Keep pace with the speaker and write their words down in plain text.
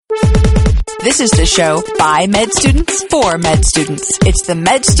This is the show by med students for med students. It's the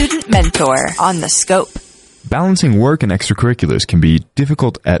Med Student Mentor on The Scope. Balancing work and extracurriculars can be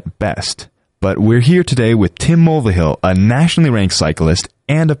difficult at best, but we're here today with Tim Mulvihill, a nationally ranked cyclist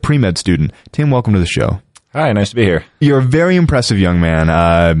and a pre-med student. Tim, welcome to the show. Hi, nice to be here. You're a very impressive young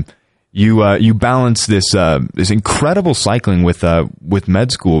man. You balance this incredible cycling with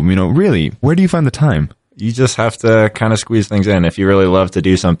med school. You know, really, where do you find the time? You just have to kind of squeeze things in. If you really love to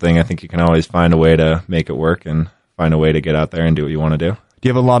do something, I think you can always find a way to make it work and find a way to get out there and do what you want to do. Do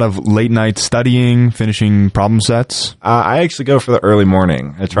you have a lot of late night studying, finishing problem sets? I actually go for the early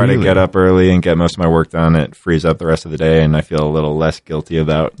morning. I try to get up early and get most of my work done. It frees up the rest of the day, and I feel a little less guilty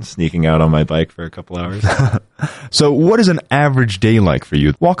about sneaking out on my bike for a couple hours. So what is an average day like for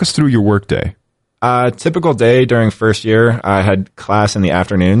you? Walk us through your work day. Typical day during first year, I had class in the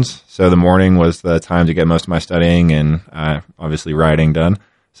afternoons. So the morning was the time to get most of my studying and obviously riding done.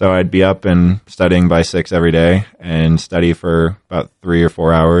 So I'd be up and studying by 6 every day and study for about 3 or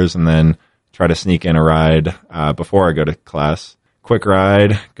 4 hours and then try to sneak in a ride before I go to class. Quick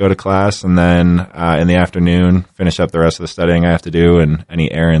ride, go to class, and then in the afternoon, finish up the rest of the studying I have to do and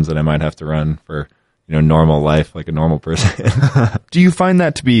any errands that I might have to run for normal life like a normal person. Do you find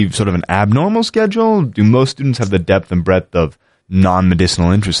that to be sort of an abnormal schedule? Do most students have the depth and breadth of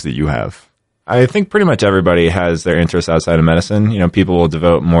non-medicinal interests that you have? I think pretty much everybody has their interests outside of medicine. You know, people will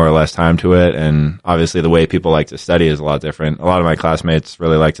devote more or less time to it, and obviously the way people like to study is a lot different. A lot of my classmates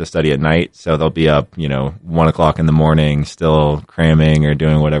really like to study at night, so they'll be up, 1 o'clock in the morning, still cramming or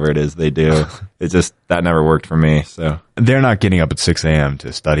doing whatever it is they do. That never worked for me, so. They're not getting up at 6 a.m.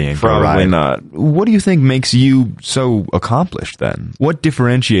 to study and Probably not. What do you think makes you so accomplished then? What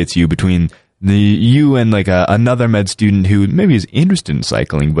differentiates you between you and another med student who maybe is interested in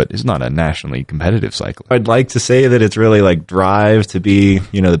cycling but is not a nationally competitive cyclist? I'd like to say that it's really drive to be,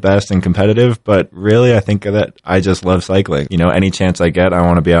 the best and competitive, but really I think that I just love cycling. Any chance I get, I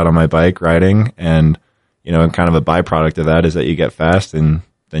want to be out on my bike riding, and, kind of a byproduct of that is that you get fast and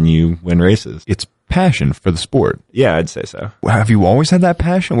then you win races. It's passion for the sport. Yeah, I'd say so. Have you always had that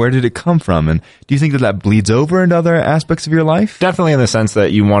passion? Where did it come from? And do you think that bleeds over into other aspects of your life? Definitely in the sense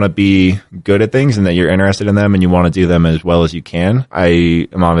that you want to be good at things and that you're interested in them and you want to do them as well as you can. I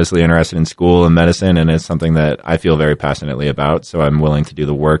am obviously interested in school and medicine, and it's something that I feel very passionately about. So I'm willing to do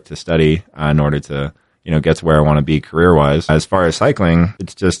the work to study in order to get to where I want to be career-wise. As far as cycling,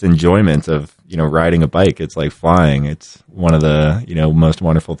 it's just enjoyment of, riding a bike. It's like flying. It's one of the, most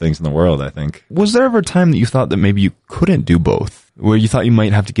wonderful things in the world, I think. Was there ever a time that you thought that maybe you couldn't do both? Where you thought you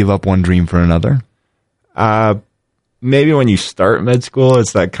might have to give up one dream for another? Maybe when you start med school,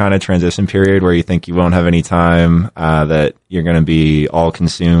 it's that kind of transition period where you think you won't have any time, that you're going to be all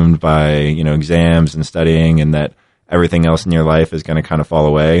consumed by, exams and studying, and that everything else in your life is going to kind of fall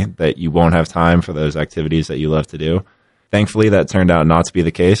away, that you won't have time for those activities that you love to do. Thankfully, that turned out not to be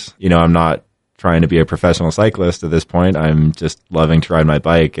the case. I'm not trying to be a professional cyclist at this point. I'm just loving to ride my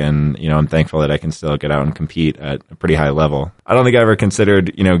bike, and, I'm thankful that I can still get out and compete at a pretty high level. I don't think I ever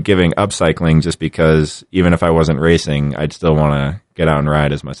considered, giving up cycling just because even if I wasn't racing, I'd still want to get out and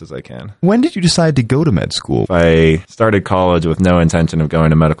ride as much as I can. When did you decide to go to med school? I started college with no intention of going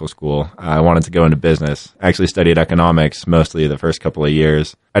to medical school. I wanted to go into business. I actually studied economics mostly the first couple of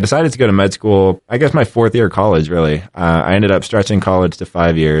years. I decided to go to med school, I guess my 4th year of college, really. I ended up stretching college to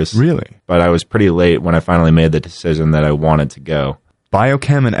 5 years. Really? But I was pretty late when I finally made the decision that I wanted to go.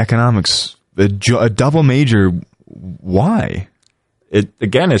 Biochem and economics, a double major, why?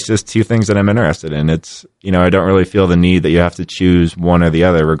 It's just two things that I'm interested in. It's, I don't really feel the need that you have to choose one or the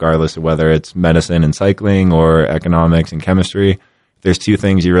other, regardless of whether it's medicine and cycling or economics and chemistry. If there's two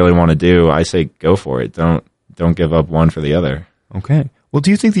things you really want to do, I say go for it. Don't give up one for the other. Okay. Well, do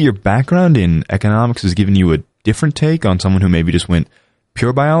you think that your background in economics has given you a different take on someone who maybe just went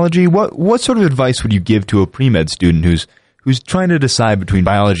pure biology? What sort of advice would you give to a pre-med student who's trying to decide between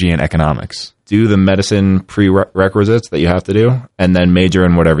biology and economics? Do the medicine prerequisites that you have to do, and then major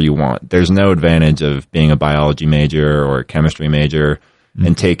in whatever you want. There's no advantage of being a biology major or a chemistry major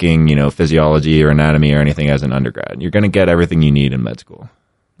and taking, physiology or anatomy or anything as an undergrad. You're going to get everything you need in med school.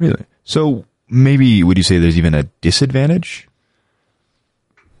 Really? So maybe would you say there's even a disadvantage?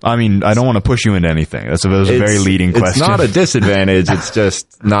 I mean, I don't want to push you into anything. That was a very leading question. It's not a disadvantage. It's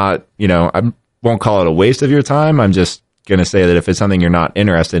just not, I won't call it a waste of your time. I'm just going to say that if it's something you're not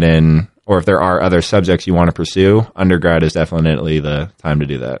interested in, or if there are other subjects you want to pursue, undergrad is definitely the time to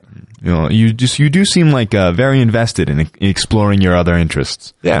do that. You do seem like very invested in exploring your other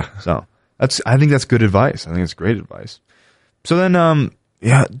interests. Yeah. So I think that's good advice. I think it's great advice. So then,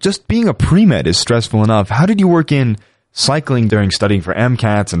 just being a pre-med is stressful enough. How did you work in cycling during studying for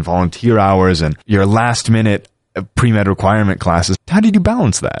MCATs and volunteer hours and your last-minute pre-med requirement classes. How did you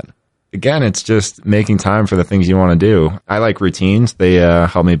balance that? Again, it's just making time for the things you want to do. I like routines. They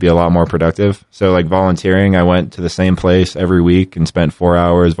help me be a lot more productive. So like volunteering, I went to the same place every week and spent 4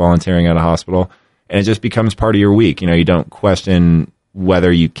 hours volunteering at a hospital. And it just becomes part of your week. You know, you don't question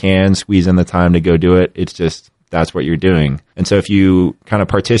whether you can squeeze in the time to go do it. It's just, that's what you're doing. And so if you kind of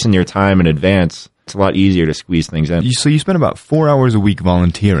partition your time in advance, it's a lot easier to squeeze things in. So you spend about 4 hours a week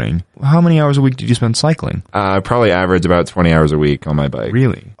volunteering. How many hours a week did you spend cycling? I probably average about 20 hours a week on my bike.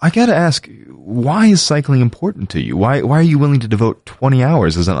 Really? I got to ask, why is cycling important to you? Why are you willing to devote 20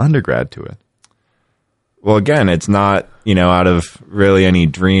 hours as an undergrad to it? Well, again, it's not, you know, out of really any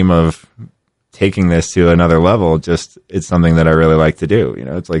dream of taking this to another level. Just, it's something that I really like to do. You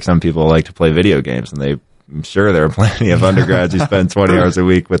know, it's like some people like to play video games, and I'm sure there are plenty of undergrads who spend 20 hours a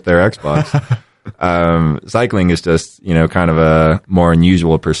week with their Xbox. Cycling is just, you know, kind of a more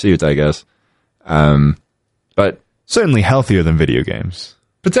unusual pursuit, I guess. But certainly healthier than video games.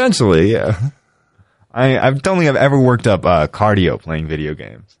 Potentially, yeah. I don't think I've ever worked up cardio playing video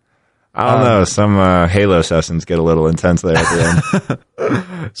games. I don't know. Some Halo sessions get a little intense there at the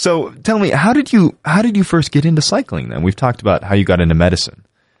end. So tell me, how did you first get into cycling then? We've talked about how you got into medicine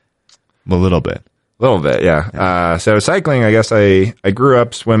a little bit. A little bit, yeah. So cycling, I guess I grew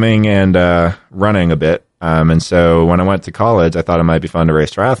up swimming and running a bit. And so when I went to college, I thought it might be fun to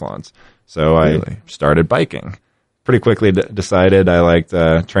race triathlons. So I started biking. Pretty quickly decided I liked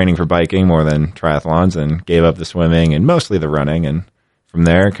training for biking more than triathlons, and gave up the swimming and mostly the running. And from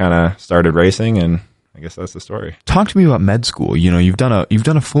there, kind of started racing, and I guess that's the story. Talk to me about med school. You know, you've done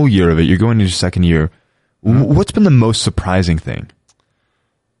a full year of it. You're going into your second year. What's been the most surprising thing?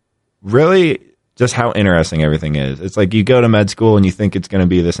 Really, just how interesting everything is. It's like you go to med school and you think it's going to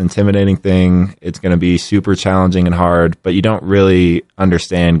be this intimidating thing. It's going to be super challenging and hard, but you don't really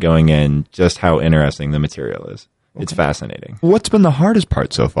understand going in just how interesting the material is. Okay. It's fascinating. What's been the hardest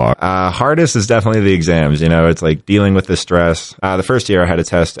part so far? Hardest is definitely the exams. You know, it's like dealing with the stress. The first year I had a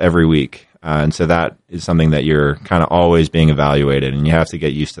test every week. And so that is something that you're kind of always being evaluated, and you have to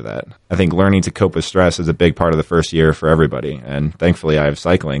get used to that. I think learning to cope with stress is a big part of the first year for everybody. And thankfully I have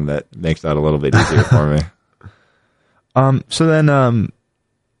cycling that makes that a little bit easier for me. So then,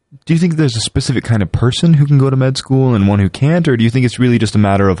 do you think there's a specific kind of person who can go to med school and one who can't, or do you think it's really just a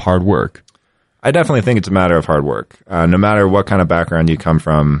matter of hard work? I definitely think it's a matter of hard work. No matter what kind of background you come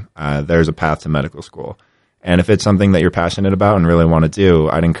from, there's a path to medical school. And if it's something that you're passionate about and really want to do,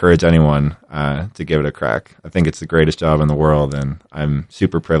 I'd encourage anyone to give it a crack. I think it's the greatest job in the world, and I'm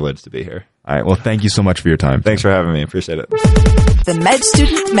super privileged to be here. All right. Well, thank you so much for your time. Thanks for having me. Appreciate it. The Med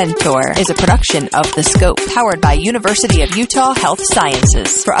Student Mentor is a production of The Scope, powered by University of Utah Health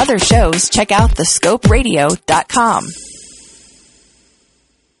Sciences. For other shows, check out thescoperadio.com.